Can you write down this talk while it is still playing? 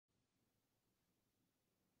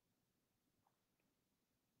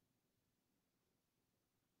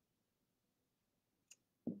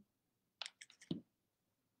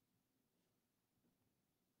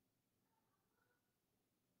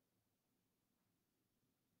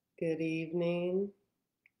Good evening.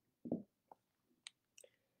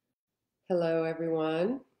 Hello,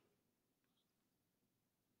 everyone.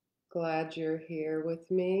 Glad you're here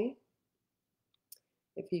with me.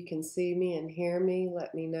 If you can see me and hear me,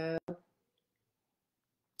 let me know.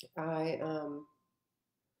 I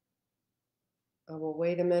will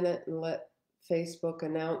wait a minute and let Facebook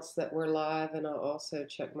announce that we're live, and I'll also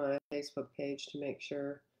check my Facebook page to make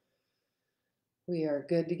sure we are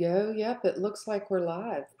good to go. Yep, it looks like we're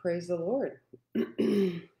live. Praise the Lord.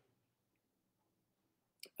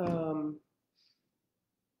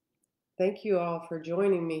 Thank you all for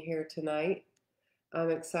joining me here tonight. I'm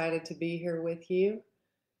excited to be here with you.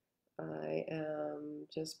 I am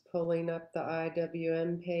just pulling up the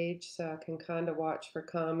IWM page so I can kind of watch for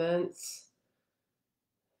comments.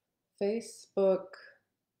 Facebook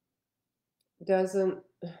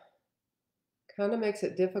kind of makes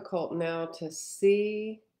it difficult now to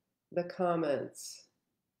see the comments,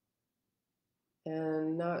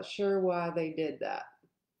 and not sure why they did that.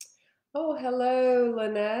 Oh, hello,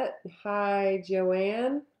 Lynette. Hi,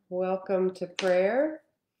 Joanne. Welcome to prayer.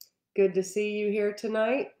 Good to see you here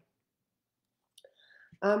tonight.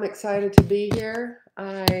 I'm excited to be here.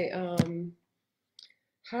 I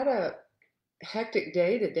had a hectic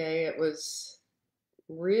day today. It was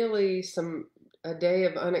really a day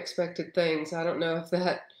of unexpected things. I don't know if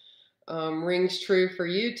that rings true for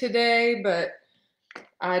you today, but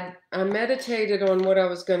I meditated on what I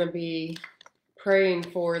was going to be praying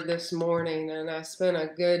for this morning, and I spent a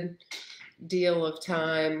good deal of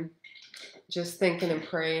time just thinking and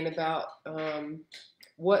praying about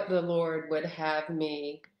what the Lord would have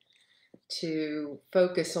me to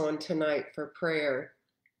focus on tonight for prayer.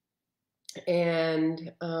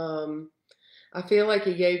 And I feel like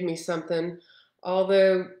He gave me something,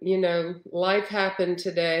 although, life happened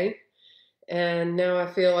today, and now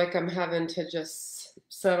I feel like I'm having to just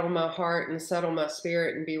settle my heart and settle my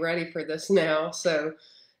spirit and be ready for this now. So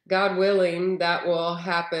God willing, that will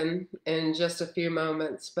happen in just a few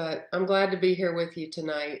moments, but I'm glad to be here with you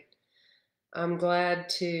tonight. I'm glad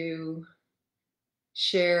to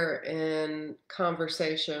share in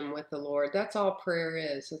conversation with the Lord. That's all prayer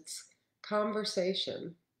is. It's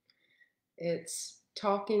conversation. It's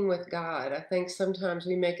talking with God. I think sometimes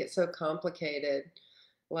we make it so complicated,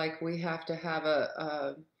 like we have to have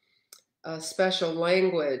a special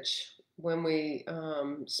language when we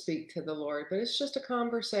speak to the Lord, but it's just a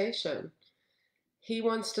conversation. He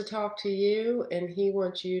wants to talk to you, and He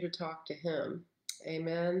wants you to talk to Him.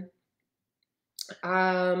 Amen.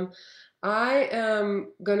 I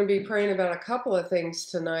am going to be praying about a couple of things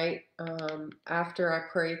tonight after I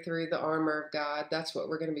pray through the armor of God. That's what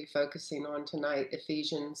we're going to be focusing on tonight,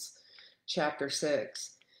 Ephesians chapter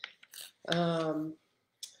 6. The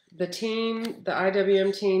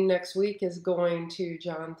IWM team next week is going to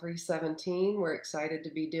John 3:17. We're excited to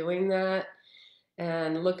be doing that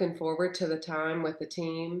and looking forward to the time with the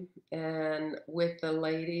team and with the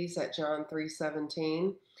ladies at John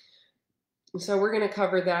 3:17. So we're going to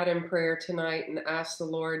cover that in prayer tonight and ask the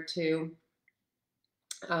Lord to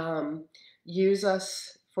use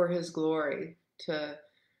us for His glory, to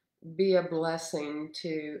be a blessing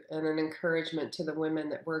to and an encouragement to the women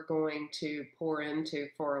that we're going to pour into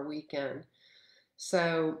for a weekend.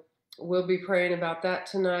 So we'll be praying about that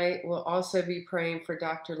tonight. We'll also be praying for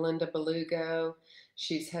Dr. Linda Belugo.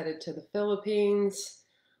 She's headed to the Philippines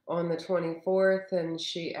on the 24th, and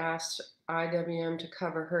she asked IWM to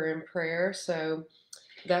cover her in prayer. So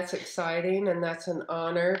that's exciting, and that's an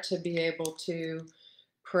honor to be able to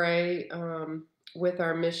pray with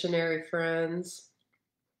our missionary friends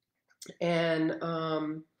and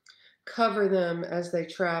cover them as they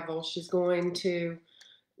travel. She's going to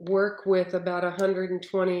work with about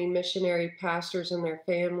 120 missionary pastors and their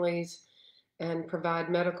families and provide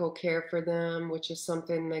medical care for them, which is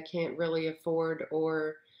something they can't really afford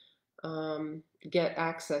or get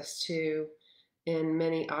access to in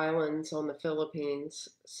many islands on the Philippines.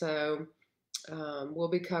 So we'll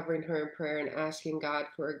be covering her in prayer and asking God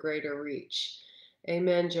for a greater reach.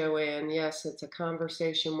 Amen, Joanne. Yes, it's a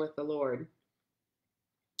conversation with the Lord.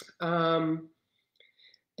 And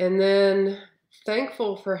then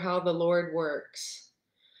thankful for how the Lord works.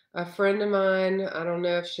 A friend of mine, I don't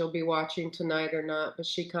know if she'll be watching tonight or not, but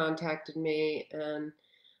she contacted me and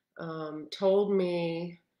told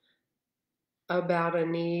me about a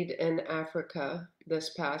need in Africa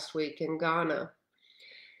this past week in Ghana.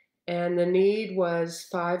 And the need was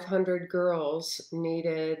 500 girls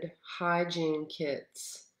needed hygiene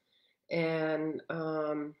kits. And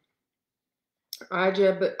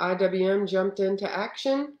IWM jumped into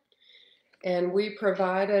action And we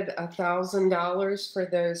provided $1,000 for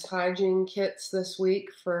those hygiene kits this week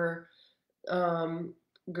for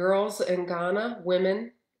girls in Ghana,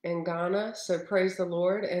 women in Ghana. So praise the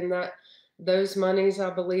Lord. And that those monies, I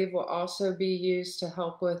believe, will also be used to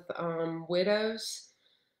help with widows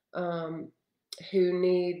um, who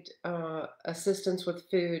need assistance with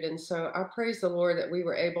food. And so I praise the Lord that we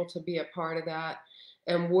were able to be a part of that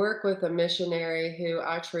and work with a missionary who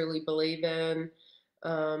I truly believe in,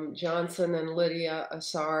 Johnson and Lydia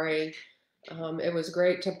Asari. It was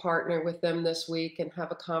great to partner with them this week and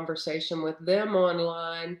have a conversation with them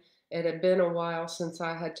online. It had been a while since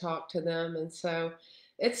I had talked to them, and so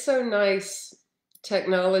it's so nice.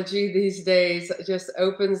 Technology these days just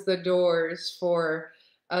opens the doors for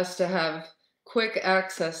us to have quick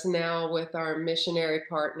access now with our missionary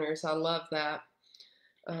partners. I love that.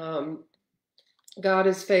 Um, God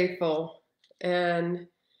is faithful, and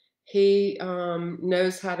He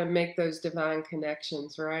knows how to make those divine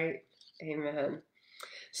connections, right? Amen.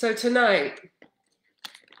 So tonight,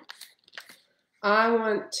 I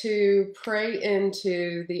want to pray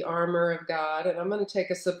into the armor of God, and I'm going to take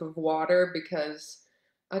a sip of water because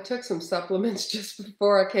I took some supplements just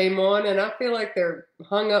before I came on, and I feel like they're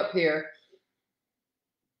hung up here.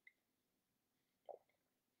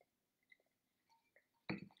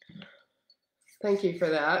 Thank you for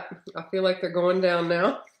that. I feel like they're going down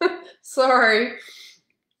now. Sorry.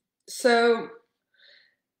 So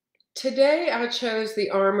today I chose the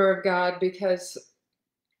armor of God because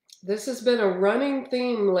this has been a running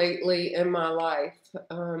theme lately in my life.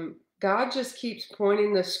 God just keeps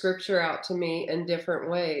pointing the scripture out to me in different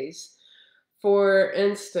ways. For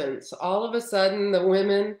instance, all of a sudden, the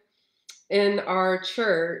women in our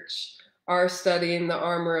church are studying the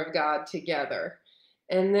armor of God together.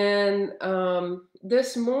 And then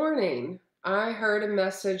this morning, I heard a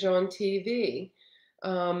message on TV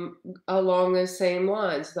along the same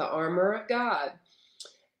lines, the armor of God.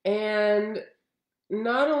 And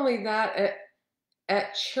not only that,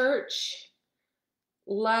 at church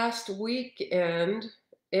last weekend,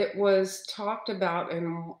 it was talked about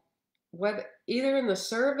in either in the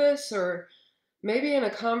service or maybe in a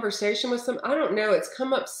conversation with some, I don't know. It's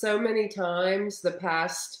come up so many times the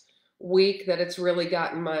past week that it's really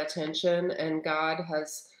gotten my attention, and God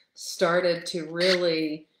has started to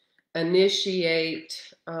really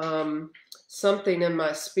initiate something in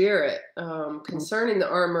my spirit concerning the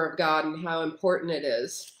armor of God and how important it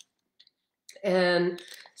is. And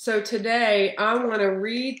so today I want to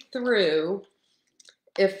read through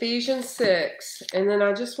Ephesians 6, and then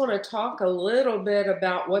I just want to talk a little bit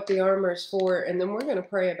about what the armor is for, and then we're going to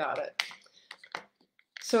pray about it.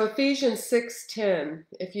 So Ephesians 6:10,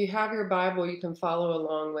 if you have your Bible, you can follow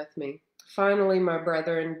along with me. Finally, my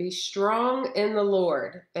brethren, be strong in the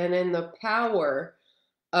Lord and in the power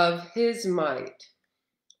of his might.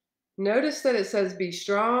 Notice that it says be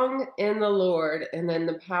strong in the Lord and in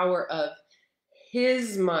the power of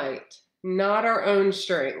his might, not our own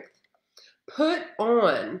strength. Put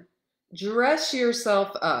on, dress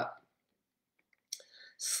yourself up,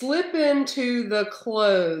 slip into the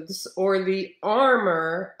clothes or the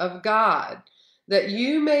armor of God, that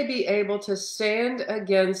you may be able to stand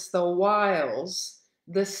against the wiles,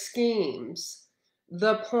 the schemes,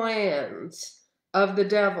 the plans of the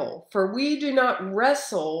devil. For we do not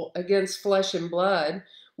wrestle against flesh and blood.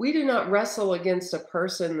 We do not wrestle against a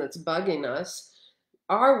person that's bugging us.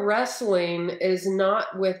 Our wrestling is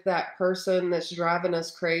not with that person that's driving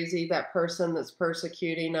us crazy, that person that's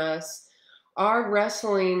persecuting us. Our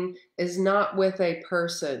wrestling is not with a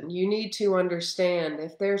person. You need to understand,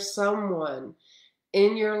 if there's someone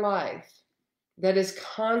in your life that is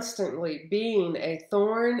constantly being a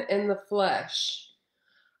thorn in the flesh,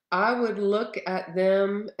 I would look at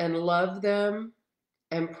them and love them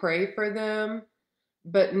and pray for them,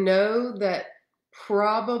 but know that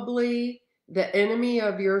probably the enemy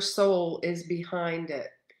of your soul is behind it,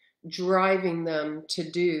 driving them to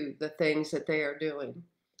do the things that they are doing.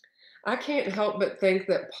 I can't help but think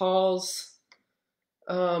that Paul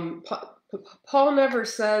never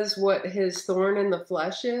says what his thorn in the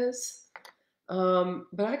flesh is,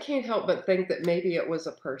 but I can't help but think that maybe it was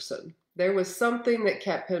a person. There was something that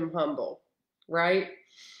kept him humble, right?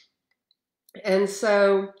 And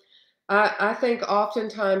so I think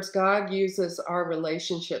oftentimes God uses our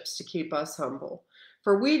relationships to keep us humble.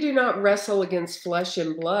 For we do not wrestle against flesh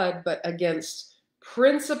and blood, but against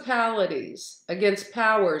principalities, against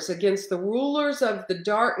powers, against the rulers of the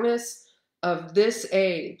darkness of this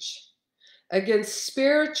age, against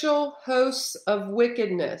spiritual hosts of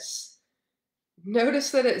wickedness.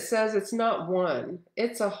 Notice that it says it's not one,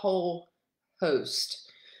 it's a whole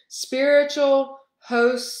host. Spiritual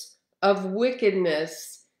hosts of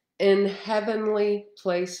wickedness in heavenly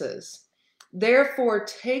places. Therefore,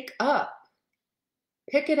 pick it up,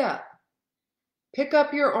 pick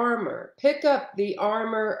up your armor, pick up the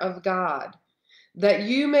armor of God, that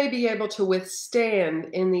you may be able to withstand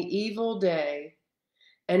in the evil day,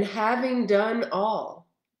 and having done all,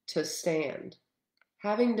 to stand.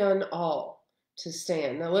 Having done all, to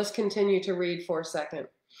stand. Now let's continue to read for a second.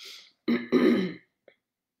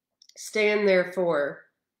 Stand therefore,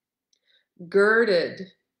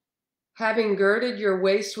 having girded your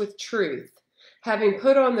waist with truth, having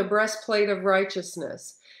put on the breastplate of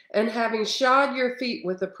righteousness, and having shod your feet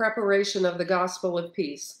with the preparation of the gospel of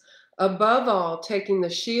peace. Above all, taking the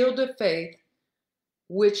shield of faith,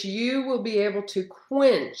 which you will be able to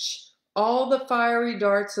quench all the fiery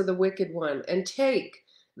darts of the wicked one, and take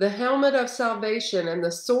the helmet of salvation and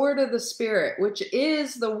the sword of the Spirit, which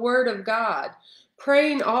is the word of God,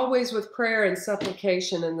 praying always with prayer and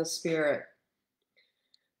supplication in the Spirit.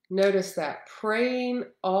 Notice that, praying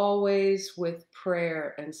always with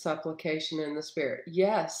prayer and supplication in the Spirit.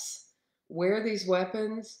 Yes, wear these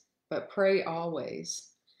weapons, but pray always.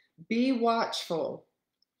 Be watchful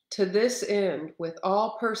to this end with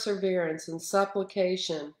all perseverance and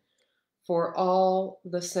supplication for all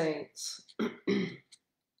the saints.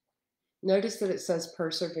 Notice that it says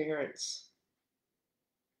perseverance.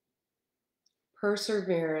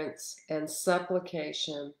 Perseverance and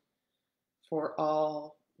supplication for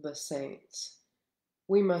all the saints.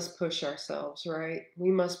 We must push ourselves, right?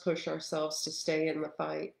 We must push ourselves to stay in the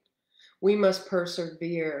fight. We must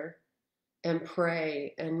persevere and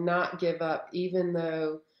pray and not give up, even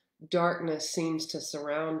though darkness seems to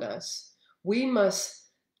surround us. We must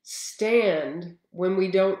stand when we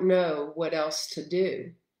don't know what else to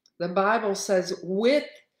do. The Bible says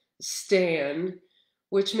withstand,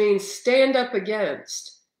 which means stand up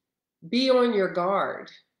against. Be on your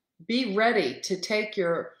guard. Be ready to take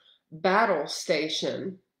your battle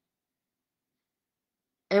station.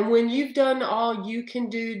 And when you've done all you can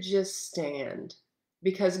do, just stand,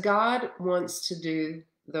 because God wants to do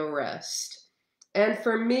the rest. And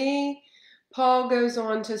for me, Paul goes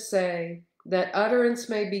on to say that utterance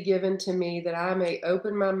may be given to me, that I may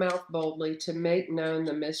open my mouth boldly to make known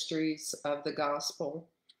the mysteries of the gospel,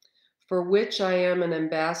 for which I am an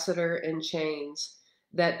ambassador in chains,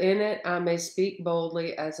 that in it I may speak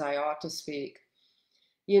boldly as I ought to speak.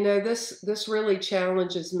 You know, this really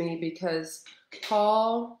challenges me, because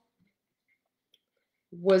Paul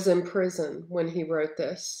was in prison when he wrote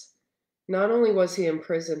this. Not only was he in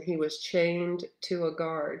prison, he was chained to a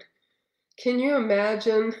guard. Can you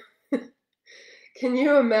imagine? Can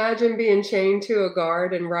you imagine being chained to a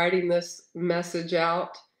guard and writing this message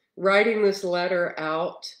out, writing this letter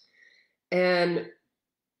out, and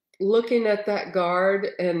looking at that guard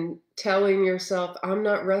and telling yourself, I'm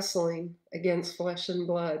not wrestling against flesh and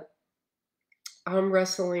blood. I'm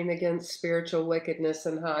wrestling against spiritual wickedness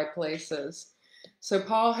in high places. So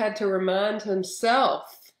Paul had to remind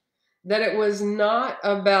himself that it was not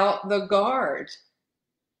about the guard.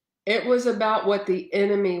 It was about what the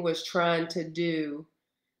enemy was trying to do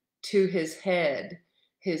to his head,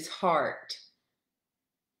 his heart,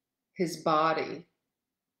 his body,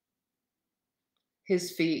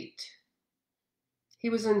 his feet.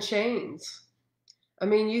 He was in chains. I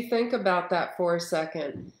mean, you think about that for a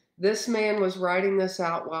second. This man was writing this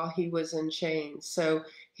out while he was in chains. So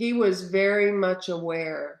he was very much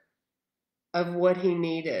aware of what he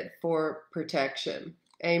needed for protection.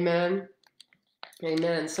 Amen.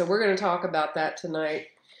 Amen. So we're going to talk about that tonight.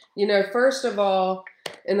 You know, first of all,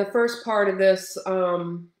 in the first part of this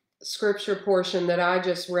scripture portion that I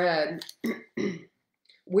just read,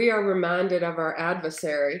 we are reminded of our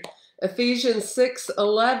adversary. Ephesians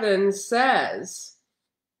 6:11 says,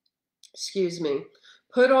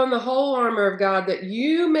 put on the whole armor of God, that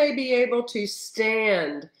you may be able to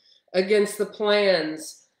stand against the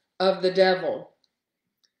plans of the devil.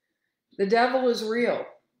 The devil is real.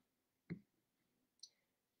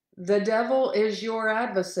 The devil is your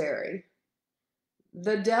adversary.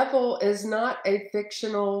 The devil is not a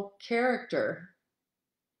fictional character.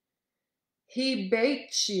 He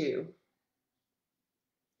baits you.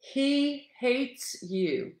 He hates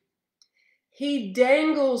you. He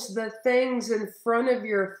dangles the things in front of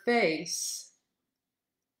your face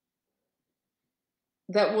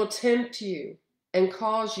that will tempt you and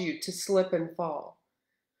cause you to slip and fall.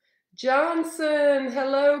 Johnson,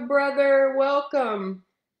 hello, brother. Welcome.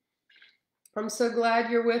 I'm so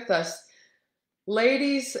glad you're with us.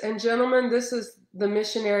 Ladies and gentlemen, this is the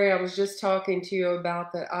missionary I was just talking to you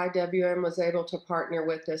about that IWM was able to partner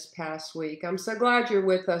with this past week. I'm so glad you're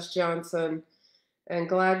with us, Johnson, and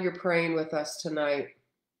glad you're praying with us tonight.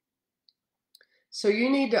 So you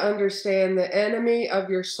need to understand the enemy of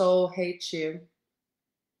your soul hates you.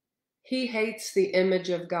 He hates the image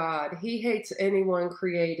of God. He hates anyone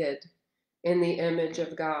created in the image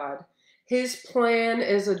of God. His plan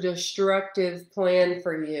is a destructive plan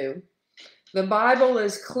for you. The Bible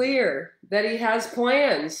is clear that he has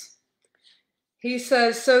plans. He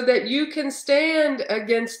says, so that you can stand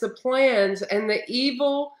against the plans and the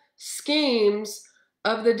evil schemes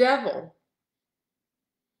of the devil.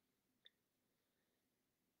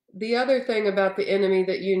 The other thing about the enemy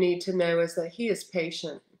that you need to know is that he is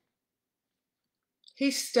patient.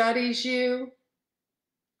 He studies you.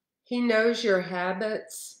 He knows your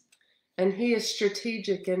habits, and he is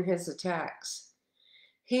strategic in his attacks.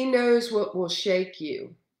 He knows what will shake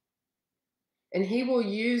you, and he will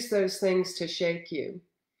use those things to shake you.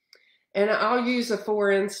 And I'll use a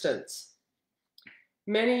for instance.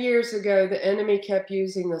 Many years ago, the enemy kept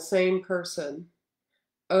using the same person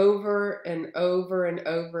over and over and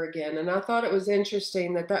over again. And I thought it was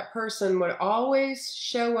interesting that that person would always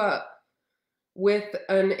show up with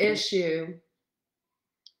an issue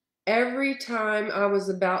every time I was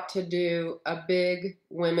about to do a big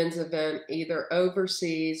women's event, either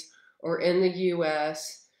overseas or in the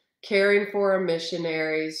U.S., caring for our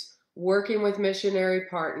missionaries, working with missionary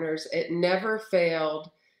partners. It never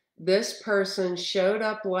failed. This person showed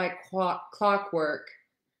up like clockwork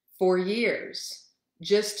for years,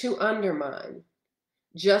 just to undermine,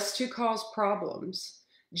 just to cause problems,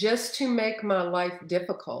 just to make my life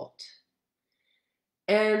difficult.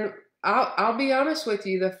 And I'll be honest with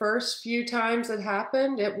you, the first few times it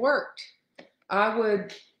happened, it worked. I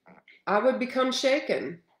would become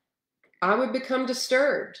shaken. I would become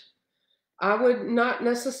disturbed. I would not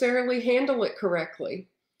necessarily handle it correctly.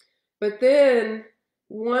 But then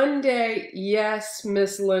one day, yes,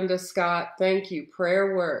 Miss Linda Scott, thank you,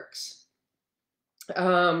 prayer works.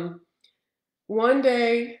 One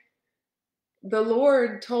day, the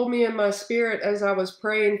Lord told me in my spirit as I was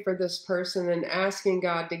praying for this person and asking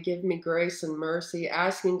God to give me grace and mercy,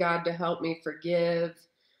 asking God to help me forgive,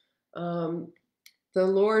 the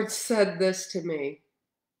Lord said this to me: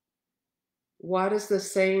 why does the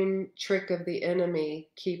same trick of the enemy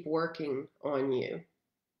keep working on you?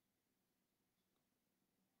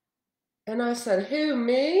 And I said, who,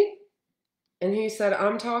 me? And he said,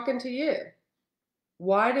 I'm talking to you.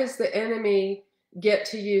 Why does the enemy get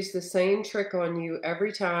to use the same trick on you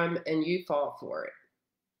every time and you fall for it?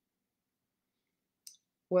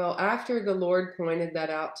 Well, after the Lord pointed that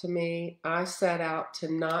out to me, I set out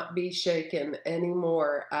to not be shaken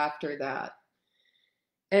anymore after that.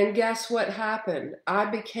 And guess what happened? I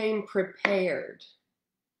became prepared.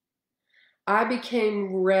 I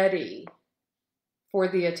became ready for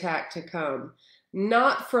the attack to come.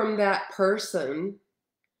 Not from that person,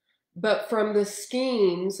 but from the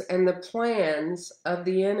schemes and the plans of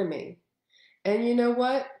the enemy. And you know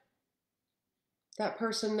what? That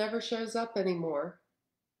person never shows up anymore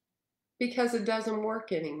because it doesn't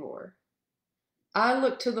work anymore. I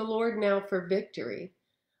look to the Lord now for victory.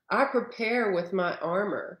 I prepare with my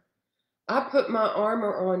armor. I put my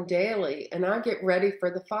armor on daily and I get ready for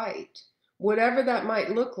the fight. Whatever that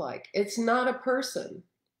might look like. It's not a person.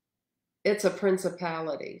 It's a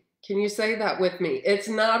principality. Can you say that with me? It's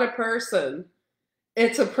not a person.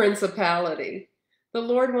 It's a principality. The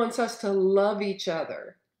Lord wants us to love each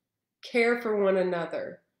other, care for one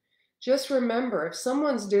another. Just remember, if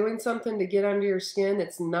someone's doing something to get under your skin,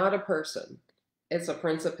 it's not a person. It's a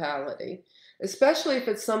principality. Especially if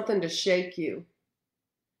it's something to shake you.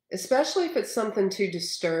 Especially if it's something to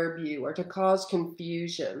disturb you or to cause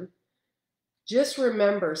confusion. Just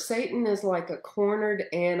remember, Satan is like a cornered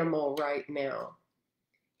animal right now.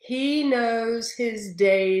 He knows his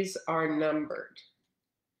days are numbered.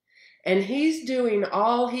 And he's doing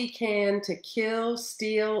all he can to kill,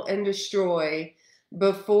 steal, and destroy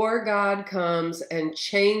before God comes and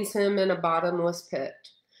chains him in a bottomless pit.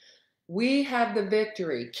 We have the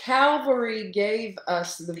victory. Calvary gave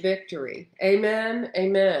us the victory. Amen.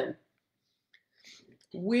 Amen.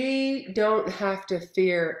 We don't have to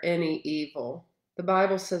fear any evil. The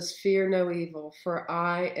Bible says, fear no evil, for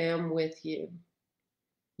I am with you.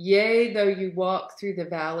 Yea, though you walk through the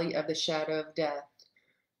valley of the shadow of death,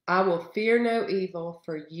 I will fear no evil,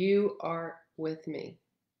 for you are with me.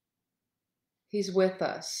 He's with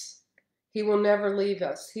us. He will never leave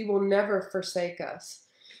us. He will never forsake us.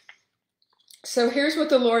 So here's what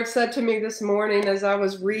the Lord said to me this morning as I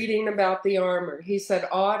was reading about the armor. He said,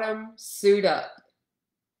 Autumn, suit up.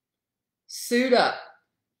 Suit up.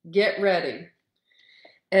 Get ready.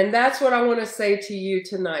 And that's what I want to say to you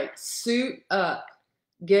tonight. Suit up.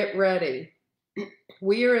 Get ready.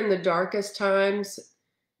 We are in the darkest times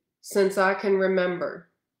since I can remember.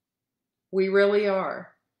 We really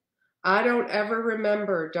are. I don't ever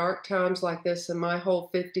remember dark times like this in my whole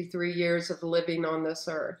 53 years of living on this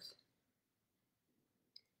earth.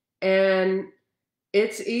 And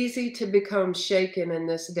it's easy to become shaken in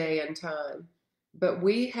this day and time. But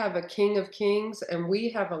we have a King of Kings and we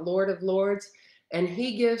have a Lord of Lords, and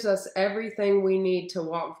he gives us everything we need to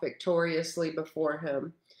walk victoriously before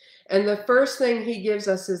him. And the first thing he gives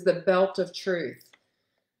us is the belt of truth.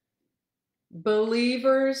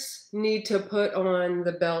 Believers need to put on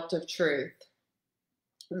the belt of truth.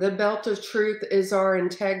 The belt of truth is our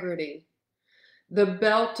integrity. The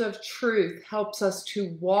belt of truth helps us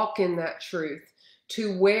to walk in that truth,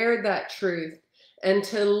 to wear that truth, and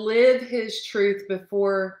to live his truth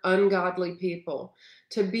before ungodly people,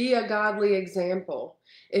 to be a godly example.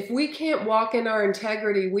 If we can't walk in our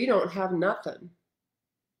integrity, we don't have nothing.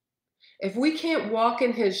 If we can't walk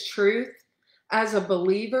in his truth as a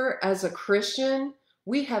believer, as a Christian,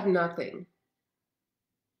 we have nothing.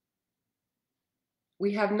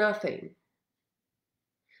 We have nothing.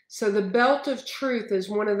 So the belt of truth is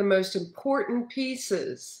one of the most important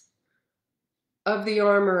pieces of the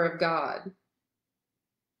armor of God.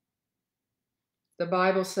 The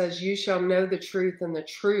Bible says, you shall know the truth, and the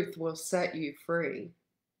truth will set you free.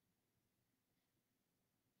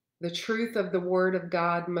 The truth of the Word of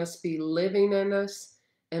God must be living in us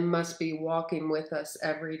and must be walking with us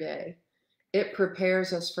every day. It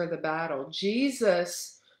prepares us for the battle.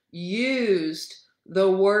 Jesus used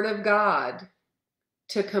the Word of God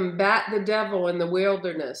to combat the devil in the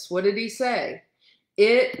wilderness. What did he say?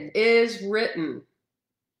 It is written.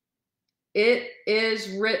 It is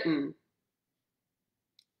written.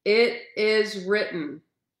 It is written.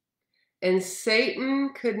 And Satan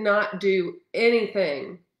could not do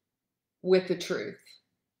anything with the truth.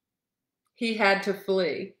 He had to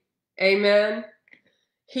flee. Amen?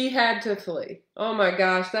 He had to flee. Oh my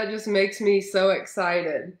gosh, that just makes me so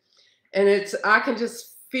excited. And I can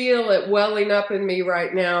just feel it welling up in me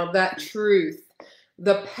right now, that truth,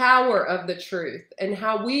 the power of the truth, and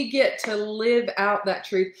how we get to live out that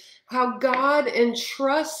truth, how God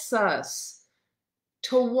entrusts us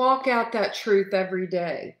to walk out that truth every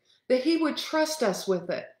day, that he would trust us with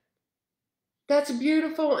it. That's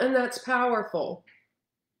beautiful and that's powerful.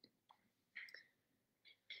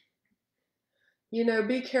 You know,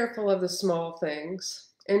 be careful of the small things.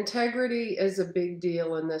 Integrity is a big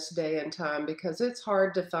deal in this day and time because it's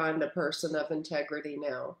hard to find a person of integrity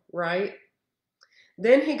now, right?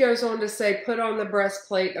 Then he goes on to say, put on the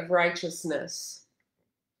breastplate of righteousness.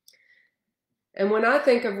 And when I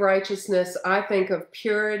think of righteousness, I think of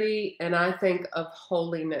purity and I think of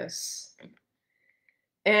holiness.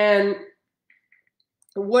 And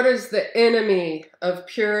what is the enemy of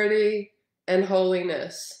purity and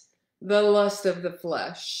holiness? The lust of the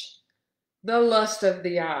flesh, the lust of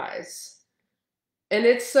the eyes. And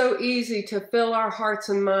it's so easy to fill our hearts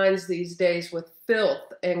and minds these days with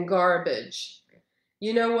filth and garbage.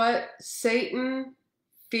 You know what? Satan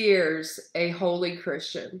fears a holy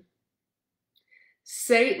Christian.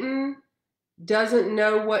 Satan doesn't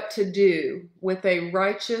know what to do with a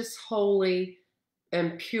righteous, holy,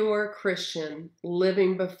 and pure Christian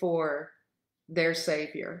living before their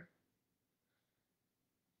Savior.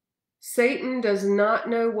 Satan does not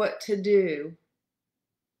know what to do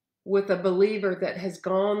with a believer that has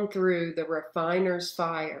gone through the refiner's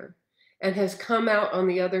fire and has come out on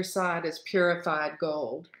the other side as purified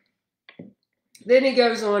gold. Then he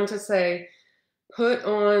goes on to say, put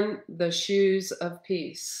on the shoes of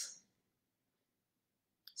peace.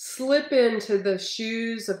 Slip into the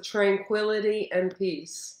shoes of tranquility and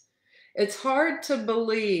peace. It's hard to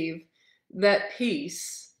believe that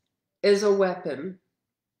peace is a weapon.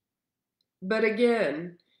 But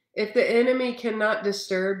again, if the enemy cannot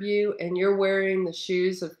disturb you and you're wearing the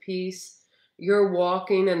shoes of peace, you're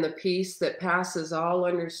walking in the peace that passes all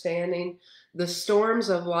understanding, the storms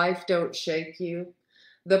of life don't shake you.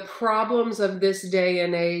 The problems of this day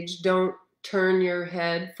and age don't turn your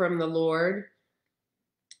head from the Lord.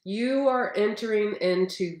 You are entering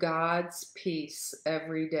into God's peace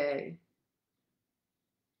every day.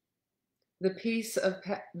 The peace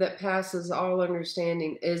that passes all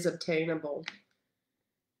understanding is obtainable.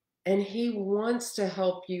 And he wants to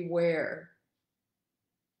help you wear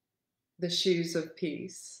the shoes of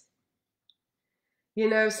peace. You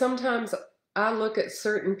know, sometimes I look at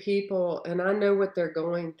certain people and I know what they're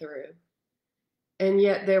going through. And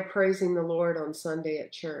yet they're praising the Lord on Sunday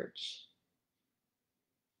at church.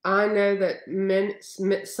 I know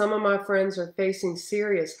that some of my friends are facing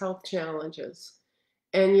serious health challenges.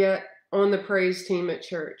 And yet on the praise team at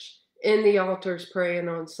church. in the altars praying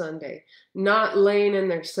on Sunday, not laying in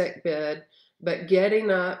their sick bed, but getting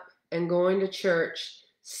up and going to church,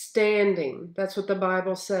 standing. That's what the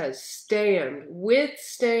Bible says. Stand,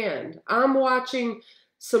 withstand. I'm watching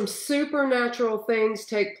some supernatural things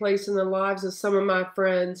take place in the lives of some of my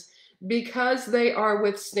friends because they are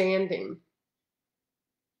withstanding.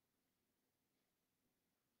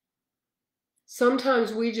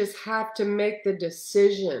 Sometimes we just have to make the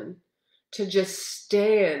decision to just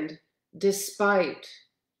stand despite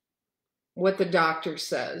what the doctor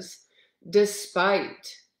says,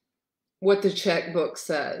 despite what the checkbook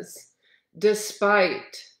says,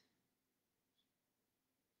 despite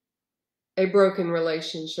a broken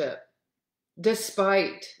relationship,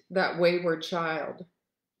 despite that wayward child.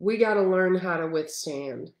 We got to learn how to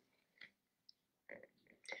withstand.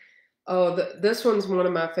 Oh, this one's one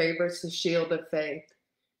of my favorites, the shield of faith.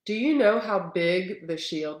 Do you know how big the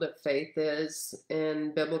shield of faith is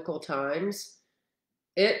in biblical times?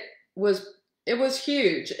 It was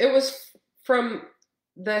huge. It was from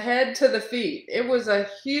the head to the feet. It was a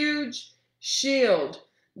huge shield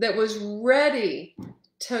that was ready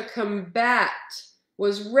to combat,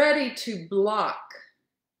 was ready to block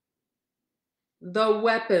the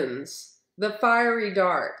weapons, the fiery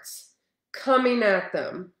darts coming at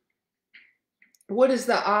them. What is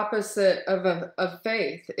the opposite of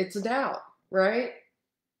faith? It's doubt, right?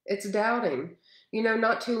 It's doubting. You know,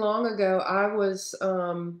 not too long ago, I was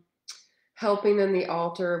helping in the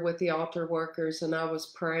altar with the altar workers, and I was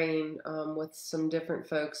praying with some different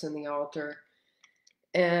folks in the altar.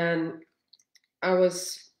 And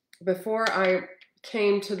before I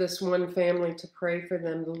came to this one family to pray for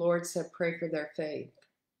them, the Lord said, pray for their faith,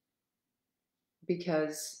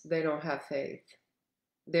 because they don't have faith.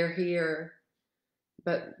 They're here,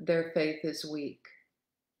 but their faith is weak.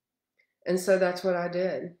 And so that's what I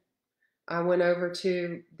did. I went over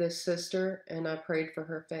to this sister and I prayed for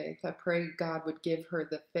her faith. I prayed God would give her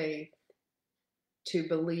the faith to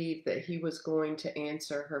believe that He was going to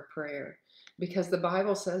answer her prayer. Because the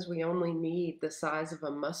Bible says we only need the size of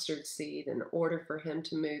a mustard seed in order for Him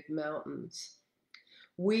to move mountains.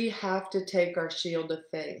 We have to take our shield of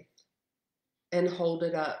faith and hold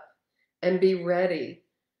it up and be ready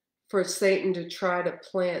for Satan to try to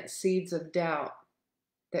plant seeds of doubt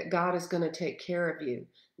that God is going to take care of you,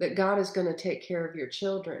 that God is going to take care of your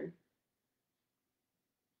children.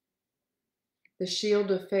 The shield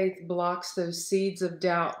of faith blocks those seeds of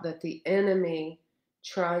doubt that the enemy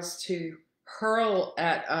tries to hurl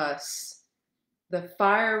at us, the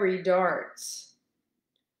fiery darts.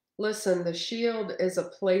 Listen, the shield is a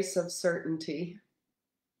place of certainty.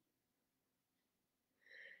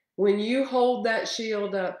 When you hold that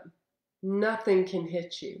shield up, nothing can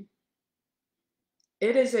hit you.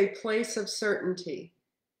 It is a place of certainty.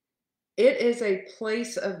 It is a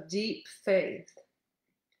place of deep faith.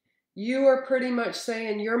 You are pretty much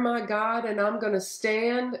saying, you're my God, and I'm going to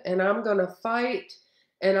stand, and I'm going to fight,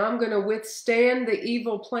 and I'm going to withstand the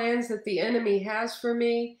evil plans that the enemy has for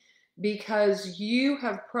me, because you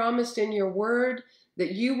have promised in your word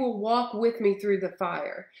that you will walk with me through the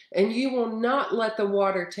fire, and you will not let the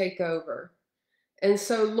water take over. And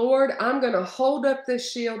so, Lord, I'm going to hold up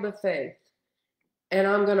this shield of faith, and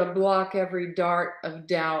I'm going to block every dart of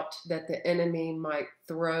doubt that the enemy might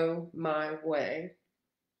throw my way.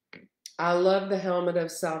 I love the helmet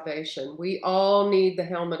of salvation. We all need the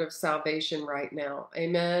helmet of salvation right now.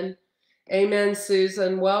 Amen. Amen,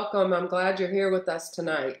 Susan. Welcome. I'm glad you're here with us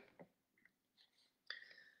tonight.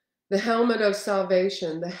 The helmet of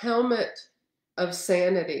salvation, the helmet of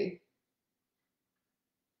sanity,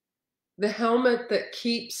 the helmet that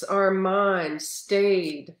keeps our mind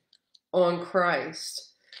stayed on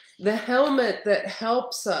Christ, the helmet that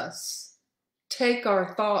helps us take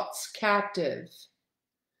our thoughts captive,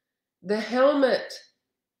 the helmet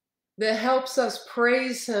that helps us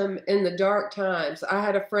praise Him in the dark times. I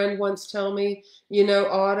had a friend once tell me, you know,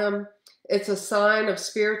 Autumn, it's a sign of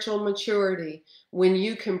spiritual maturity when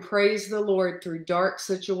you can praise the Lord through dark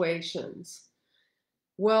situations.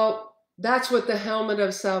 Well, that's what the helmet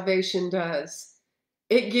of salvation does.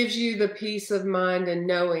 It gives you the peace of mind and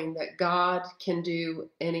knowing that God can do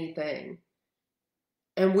anything.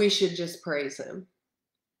 And we should just praise Him.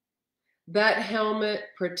 That helmet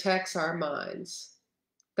protects our minds.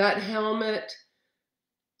 That helmet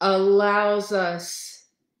allows us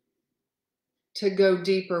to go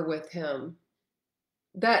deeper with Him.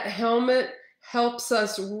 That helmet helps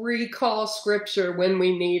us recall Scripture when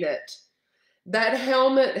we need it. That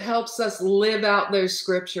helmet helps us live out those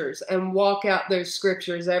Scriptures and walk out those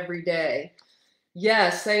Scriptures every day.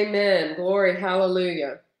 Yes, amen. Glory,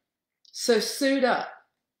 hallelujah. So suit up.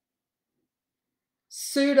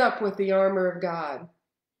 Suit up with the armor of God.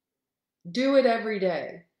 Do it every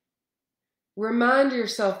day. Remind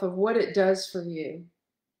yourself of what it does for you.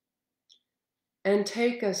 And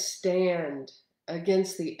take a stand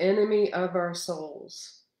against the enemy of our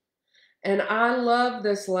souls. And I love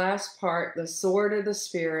this last part, the sword of the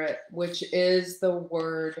Spirit, which is the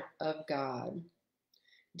Word of God.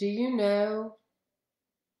 Do you know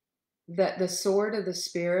that the sword of the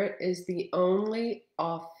Spirit is the only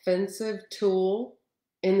offensive tool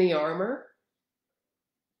in the armor?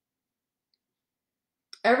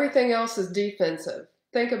 Everything else is defensive.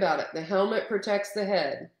 Think about it. The helmet protects the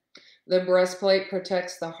head. The breastplate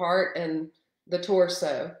protects the heart and the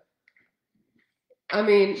torso. I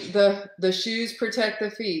mean, the shoes protect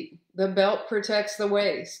the feet. The belt protects the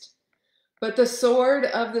waist. But the sword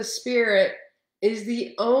of the Spirit is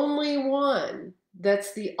the only one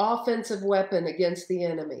that's the offensive weapon against the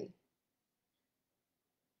enemy.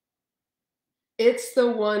 It's the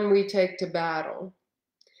one we take to battle.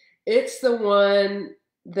 It's the one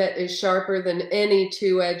that is sharper than any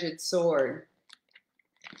two-edged sword.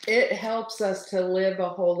 It helps us to live a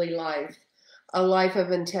holy life, a life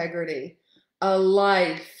of integrity, a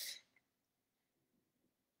life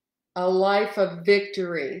of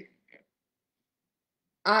victory.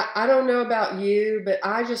 I don't know about you, but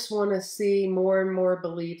I just want to see more and more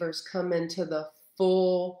believers come into the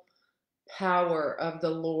full power of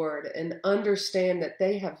the Lord and understand that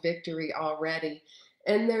they have victory already.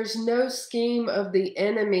 And there's no scheme of the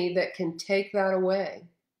enemy that can take that away.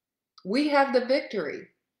 We have the victory.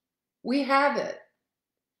 We have it.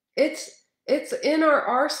 It's in our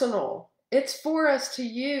arsenal. It's for us to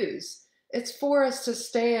use. It's for us to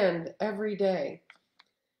stand every day.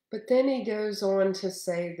 But then he goes on to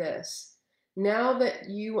say this. Now that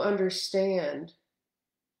you understand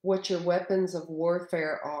what your weapons of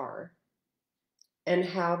warfare are and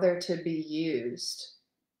how they're to be used,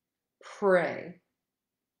 pray.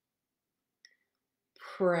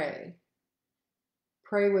 Pray.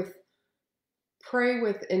 Pray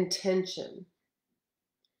with intention.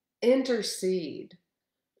 Intercede.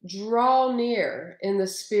 Draw near in the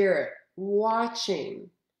Spirit, watching,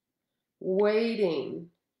 waiting,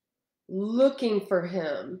 looking for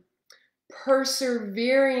him,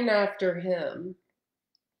 persevering after him.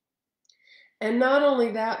 And not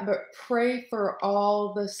only that, but pray for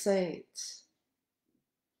all the saints.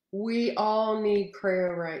 We all need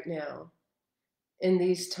prayer right now in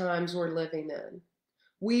these times we're living in.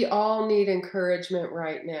 We all need encouragement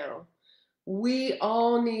right now. We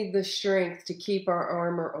all need the strength to keep our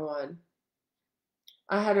armor on.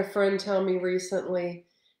 I had a friend tell me recently,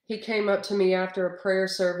 he came up to me after a prayer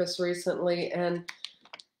service recently, and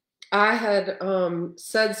I had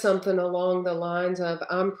said something along the lines of,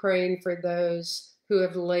 I'm praying for those who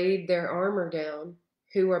have laid their armor down,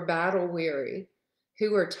 who are battle weary,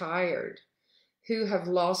 who are tired, who have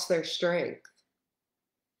lost their strength.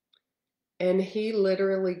 And he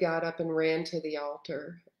literally got up and ran to the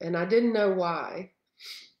altar. And I didn't know why.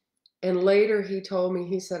 And later he told me,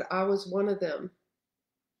 he said, I was one of them.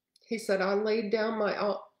 He said, I laid down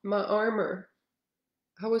my armor.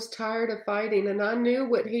 I was tired of fighting, and I knew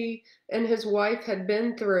what he and his wife had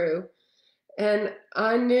been through. And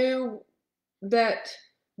I knew that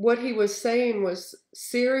what he was saying was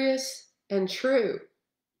serious and true.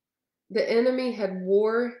 The enemy had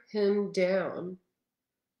wore him down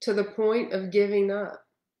to the point of giving up.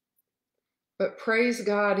 But praise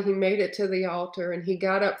God, he made it to the altar, and he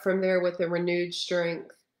got up from there with a renewed strength.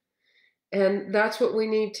 And that's what we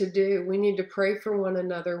need to do. We need to pray for one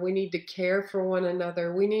another. We need to care for one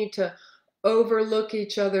another. We need to overlook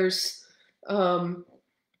each other's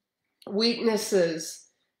weaknesses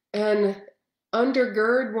and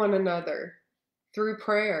undergird one another through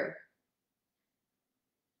prayer.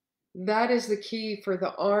 That is the key for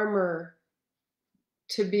the armor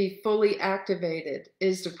to be fully activated,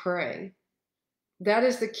 is to pray. That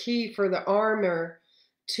is the key for the armor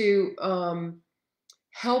to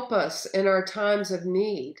help us in our times of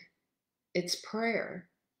need. It's prayer.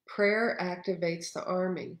 Prayer activates the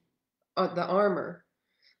armor.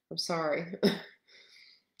 I'm sorry.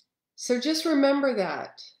 So just remember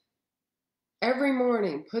that. Every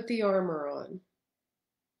morning, put the armor on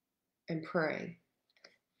and pray.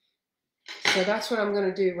 So that's what I'm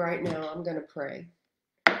going to do right now. I'm going to pray.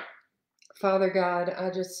 Father God, I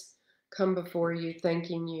just come before you,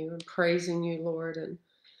 thanking you and praising you, Lord, and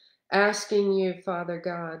asking you, Father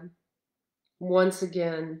God, once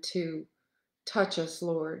again to touch us,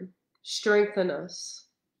 Lord. Strengthen us.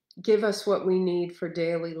 Give us what we need for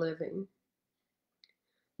daily living.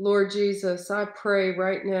 Lord Jesus, I pray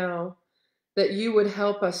right now that you would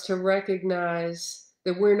help us to recognize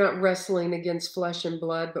that we're not wrestling against flesh and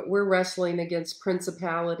blood, but we're wrestling against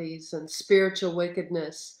principalities and spiritual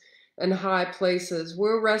wickedness and high places.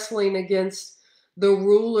 We're wrestling against the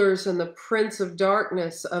rulers and the prince of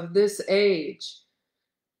darkness of this age.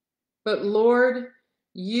 But Lord,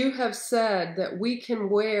 you have said that we can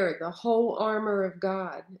wear the whole armor of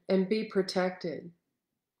God and be protected,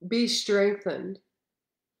 be strengthened.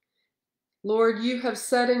 Lord, you have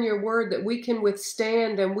said in your word that we can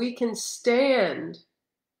withstand and we can stand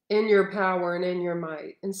in your power and in your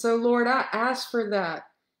might. And so, Lord, I ask for that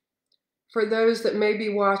for those that may be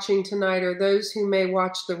watching tonight or those who may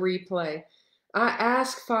watch the replay. I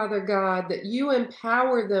ask, Father God, that you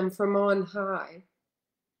empower them from on high.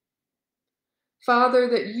 Father,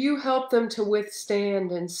 that you help them to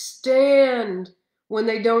withstand and stand when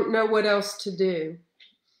they don't know what else to do.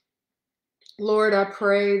 Lord, I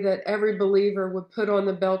pray that every believer would put on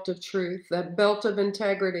the belt of truth, that belt of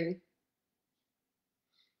integrity,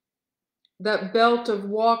 that belt of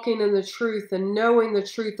walking in the truth and knowing the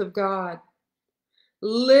truth of God,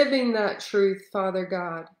 living that truth, Father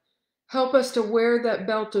God. Help us to wear that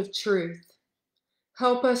belt of truth.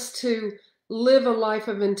 Help us to live a life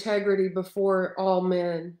of integrity before all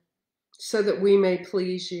men so that we may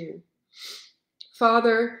please you.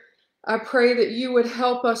 Father, I pray that you would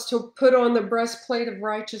help us to put on the breastplate of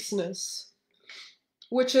righteousness,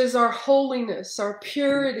 which is our holiness, our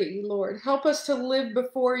purity, Lord. Help us to live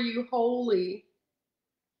before you holy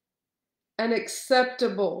and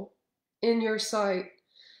acceptable in your sight.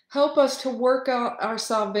 Help us to work out our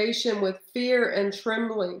salvation with fear and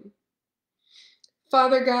trembling.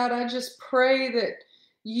 Father God, I just pray that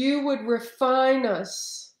you would refine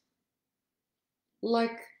us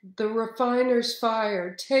like the refiner's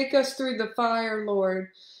fire. Take us through the fire, Lord,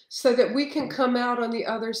 so that we can come out on the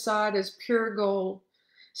other side as pure gold,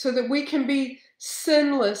 so that we can be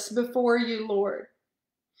sinless before you, Lord.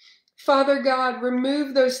 Father God,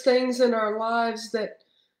 remove those things in our lives that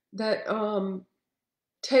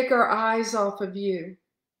take our eyes off of you,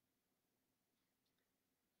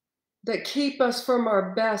 that keep us from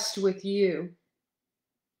our best with you.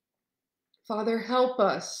 Father, help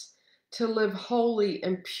us to live holy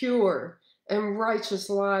and pure and righteous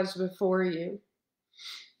lives before you.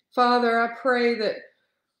 Father, I pray that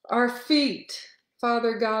our feet,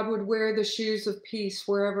 Father God, would wear the shoes of peace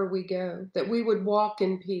wherever we go, that we would walk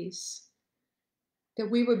in peace,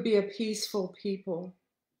 that we would be a peaceful people.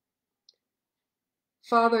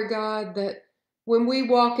 Father God, that when we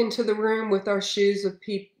walk into the room with our shoes of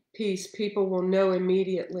peace, people will know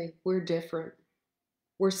immediately we're different.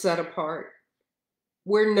 We're set apart.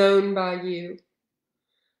 We're known by you.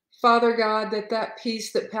 Father God, that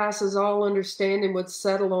peace that passes all understanding would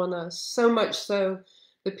settle on us, so much so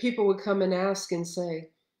that people would come and ask and say,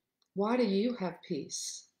 why do you have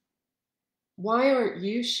peace? Why aren't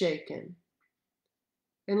you shaken?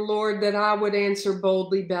 And Lord, that I would answer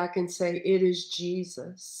boldly back and say, it is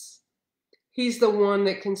Jesus. He's the one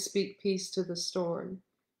that can speak peace to the storm.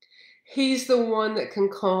 He's the one that can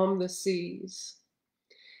calm the seas.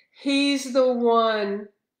 He's the one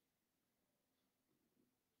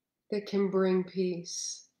that can bring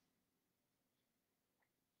peace.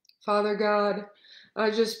 Father God,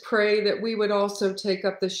 I just pray that we would also take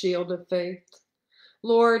up the shield of faith.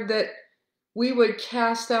 Lord, that we would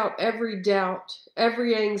cast out every doubt,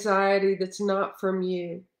 every anxiety that's not from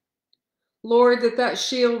you. Lord, that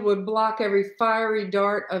shield would block every fiery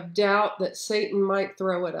dart of doubt that Satan might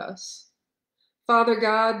throw at us. Father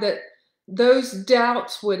God, that those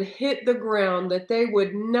doubts would hit the ground, that they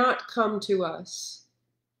would not come to us.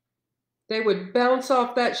 They would bounce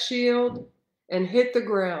off that shield and hit the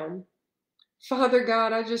ground. Father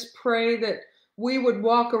God, I just pray that we would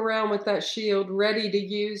walk around with that shield ready to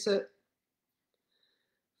use it.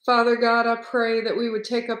 Father God, I pray that we would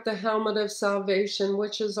take up the helmet of salvation,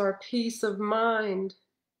 which is our peace of mind,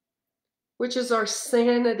 which is our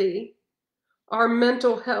sanity, our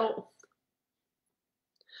mental health.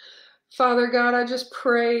 Father God, I just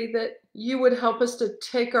pray that you would help us to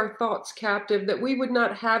take our thoughts captive, that we would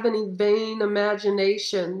not have any vain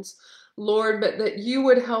imaginations, Lord, but that you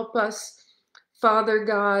would help us, Father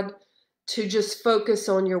God, to just focus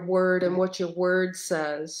on your word and what your word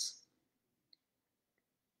says.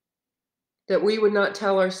 That we would not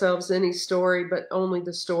tell ourselves any story, but only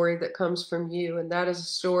the story that comes from you, and that is a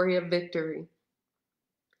story of victory.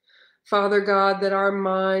 Father God, that our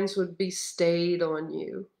minds would be stayed on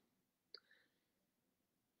you.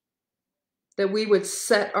 That we would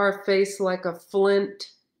set our face like a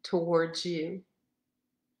flint towards you.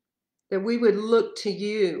 That we would look to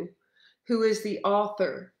you, who is the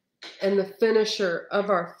author and the finisher of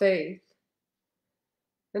our faith.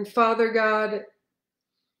 And Father God,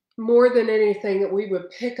 more than anything, that we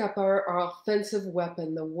would pick up our offensive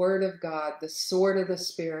weapon, the Word of God, the sword of the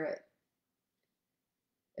Spirit.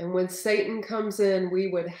 And when Satan comes in, we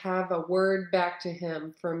would have a word back to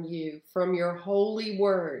him from you, from your holy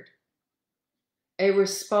word, a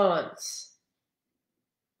response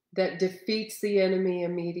that defeats the enemy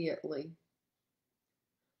immediately.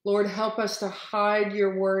 Lord, help us to hide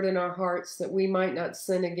your word in our hearts that we might not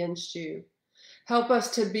sin against you. Help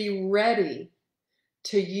us to be ready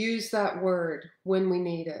to use that word when we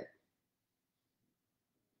need it.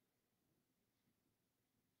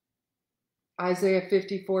 Isaiah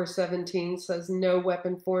 54:17 says, no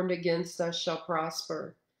weapon formed against us shall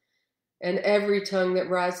prosper. And every tongue that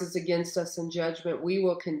rises against us in judgment, we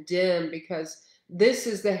will condemn, because this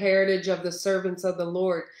is the heritage of the servants of the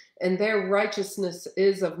Lord, and their righteousness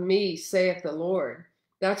is of me, saith the Lord.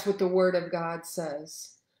 That's what the word of God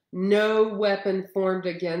says. No weapon formed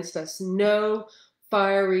against us, no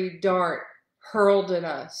fiery dart hurled at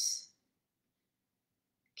us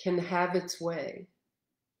can have its way,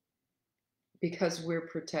 because we're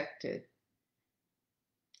protected.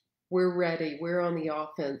 We're ready. We're on the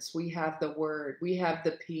offense. We have the word. We have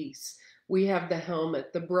the peace. We have the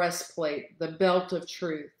helmet, the breastplate, the belt of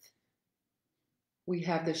truth. We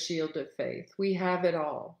have the shield of faith. We have it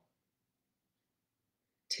all.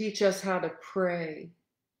 Teach us how to pray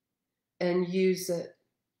and use it.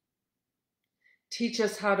 Teach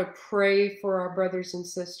us how to pray for our brothers and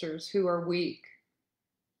sisters who are weak,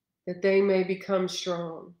 that they may become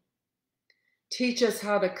strong. Teach us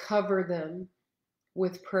how to cover them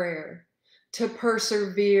with prayer, to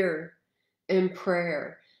persevere in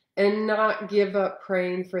prayer and not give up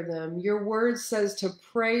praying for them. Your word says to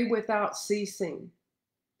pray without ceasing,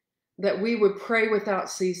 that we would pray without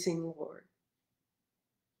ceasing, Lord.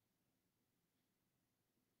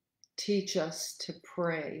 Teach us to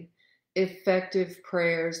pray effective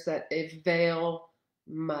prayers that avail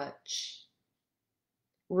much.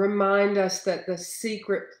 Remind us that the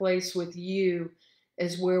secret place with you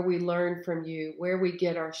is where we learn from you, where we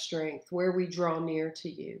get our strength, where we draw near to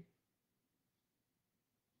you.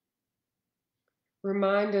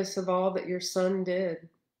 Remind us of all that your Son did,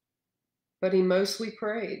 but he mostly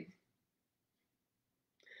prayed.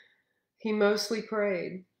 He mostly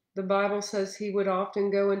prayed. The Bible says he would often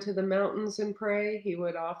go into the mountains and pray. He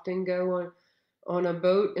would often go on a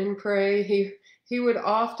boat and pray. He would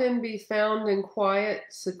often be found in quiet,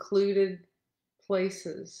 secluded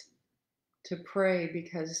places to pray,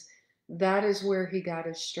 because that is where he got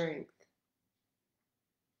his strength.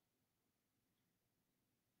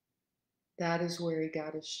 That is where he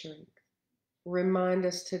got his strength. Remind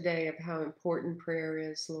us today of how important prayer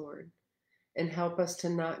is, Lord, and help us to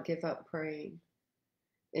not give up praying.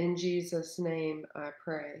 In Jesus' name I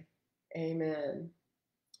pray. Amen.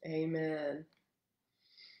 Amen.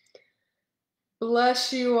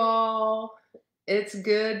 Bless you all. It's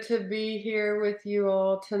good to be here with you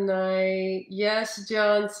all tonight. Yes,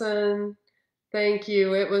 Johnson, thank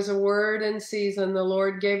you. It was a word in season. The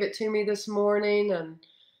Lord gave it to me this morning, and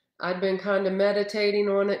I've been kind of meditating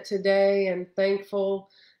on it today, and thankful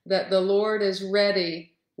that the Lord is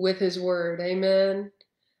ready with his word. Amen.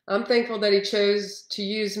 I'm thankful that he chose to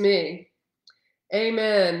use me.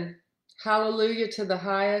 Amen. Hallelujah to the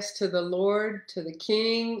highest, to the Lord, to the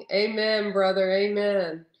King. Amen, brother.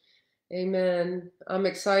 Amen. Amen. I'm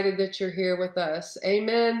excited that you're here with us.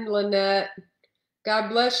 Amen, Lynette. God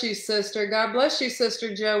bless you, sister. God bless you,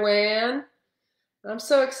 Sister Joanne. I'm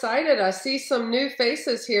so excited. I see some new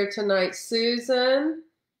faces here tonight. Susan,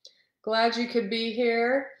 glad you could be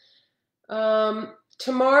here.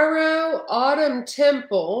 Tomorrow, Autumn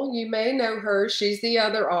Temple, you may know her. She's the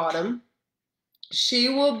other Autumn. She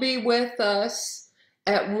will be with us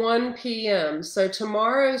at 1 p.m. So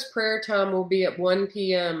tomorrow's prayer time will be at 1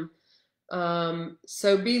 p.m.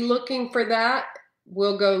 So be looking for that.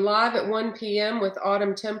 We'll go live at 1 p.m. with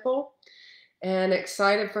Autumn Temple, and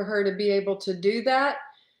excited for her to be able to do that.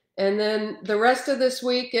 And then the rest of this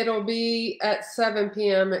week, it'll be at 7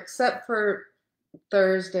 p.m. except for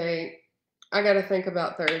Thursday. I got to think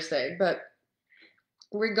about Thursday, but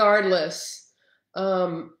regardless,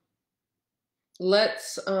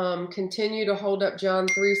 let's continue to hold up John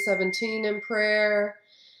 3:17 in prayer.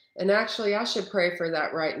 And actually, I should pray for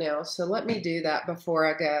that right now. So let me do that before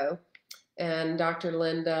I go. And Dr.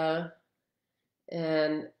 Linda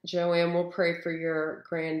and Joanne will pray for your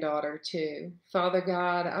granddaughter too. Father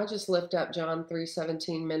God, I just lift up John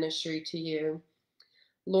 3:17 ministry to you.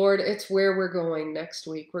 Lord, it's where we're going next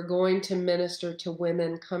week. We're going to minister to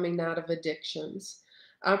women coming out of addictions.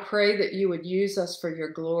 I pray that you would use us for your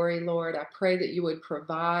glory, Lord. I pray that you would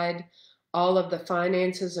provide all of the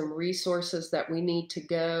finances and resources that we need to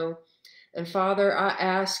go. And Father, I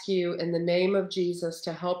ask you in the name of Jesus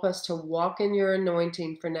to help us to walk in your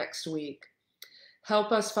anointing for next week.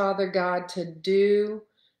 Help us, Father God, to do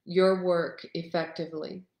your work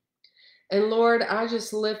effectively. And Lord, I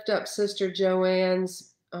just lift up Sister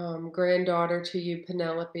Joanne's granddaughter to you,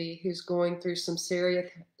 Penelope, who's going through some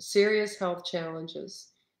serious health challenges.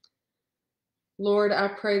 Lord, I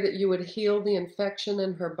pray that you would heal the infection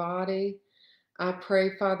in her body. I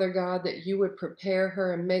pray, Father God, that you would prepare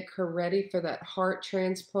her and make her ready for that heart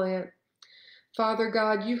transplant. Father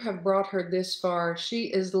God, you have brought her this far. She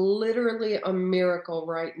is literally a miracle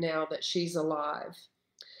right now that she's alive.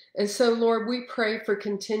 And so, Lord, we pray for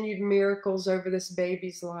continued miracles over this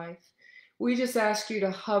baby's life. We just ask you to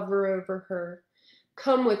hover over her.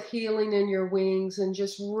 Come with healing in your wings and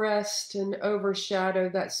just rest and overshadow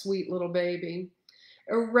that sweet little baby.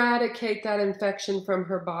 Eradicate that infection from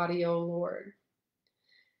her body, O Lord.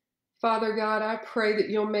 Father God, I pray that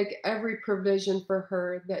you'll make every provision for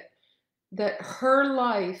her, that her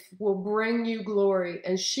life will bring you glory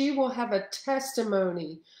and she will have a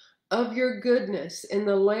testimony of your goodness in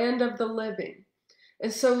the land of the living.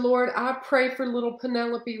 And so, Lord, I pray for little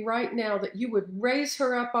Penelope right now that you would raise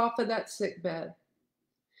her up off of that sick bed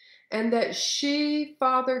and that she,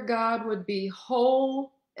 Father God, would be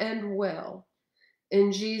whole and well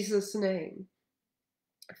in Jesus' name.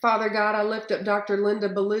 Father God, I lift up Dr. Linda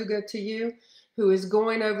Beluga to you, who is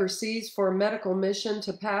going overseas for a medical mission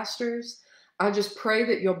to pastors. I just pray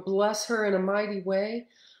that you'll bless her in a mighty way.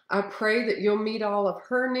 I pray that you'll meet all of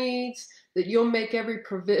her needs, that you'll make every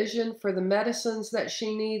provision for the medicines that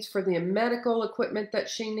she needs, for the medical equipment that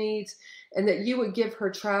she needs, and that you would give her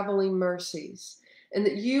traveling mercies, and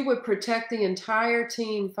that you would protect the entire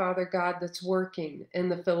team, Father God, that's working in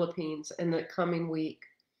the Philippines in the coming week.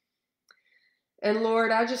 And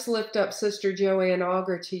Lord, I just lift up Sister Joanne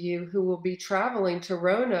Auger to you, who will be traveling to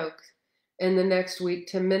Roanoke in the next week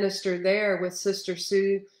to minister there with Sister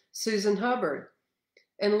Susan Hubbard.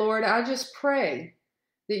 And Lord, I just pray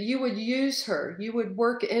that you would use her, you would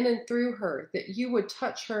work in and through her, that you would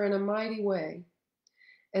touch her in a mighty way,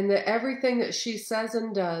 and that everything that she says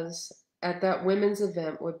and does at that women's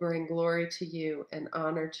event would bring glory to you and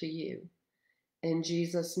honor to you. In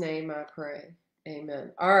Jesus' name I pray.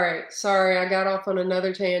 Amen. All right. Sorry, I got off on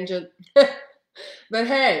another tangent. But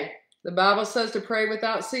hey, the Bible says to pray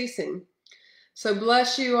without ceasing. So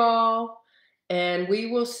bless you all, and we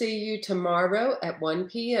will see you tomorrow at 1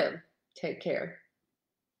 p.m. Take care.